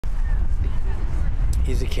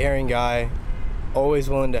He's a caring guy, always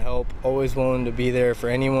willing to help, always willing to be there for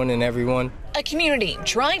anyone and everyone. A community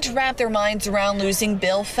trying to wrap their minds around losing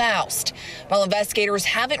Bill Faust. While investigators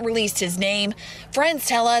haven't released his name, friends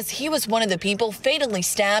tell us he was one of the people fatally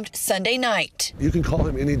stabbed Sunday night. You can call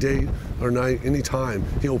him any day or night, any time.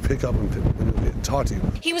 He'll pick up and talk to you.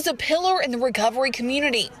 He was a pillar in the recovery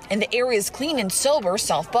community and the area's clean and sober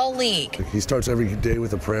softball league. He starts every day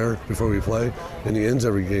with a prayer before we play, and he ends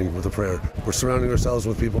every game with a prayer. We're surrounding ourselves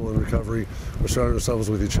with people in recovery. We're surrounding ourselves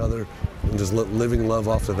with each other and just living love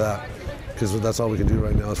off of that. Because that's all we can do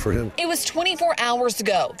right now is for him. It was 24 hours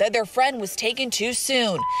ago that their friend was taken too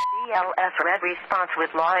soon. BLS red response with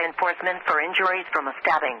law enforcement for injuries from a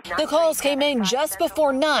stabbing. The calls came in just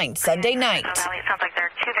before 9 Sunday night. It sounds like there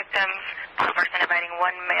are 2 victims, one person inviting,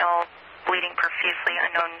 one male bleeding profusely,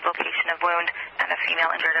 unknown location of wound, and a female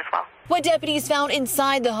injured as well. What deputies found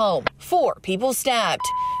inside the home: 4 people stabbed.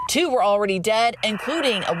 2 were already dead,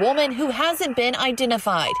 including a woman who hasn't been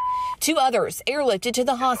identified. 2 others airlifted to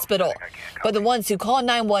the hospital. But the ones who called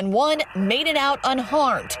 911 made it out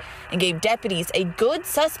unharmed and gave deputies a good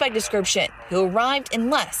suspect description, who arrived in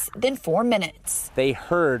less than 4 minutes. They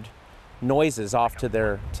heard noises off to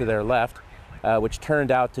their left, which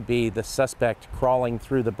turned out to be the suspect crawling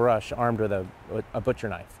through the brush armed with a butcher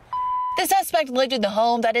knife. The suspect lived in the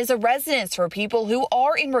home that is a residence for people who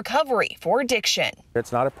are in recovery for addiction.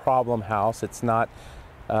 It's not a problem house. It's not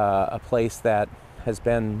a place that has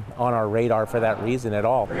been on our radar for that reason at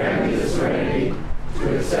all. Grant me the serenity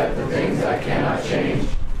to accept the things I cannot change.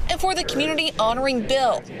 And for the community honoring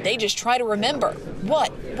Bill, they just try to remember,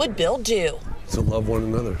 what would Bill do? To love one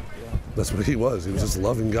another. That's what he was. He was just a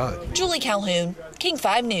loving guy. Julie Calhoun, King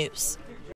 5 News.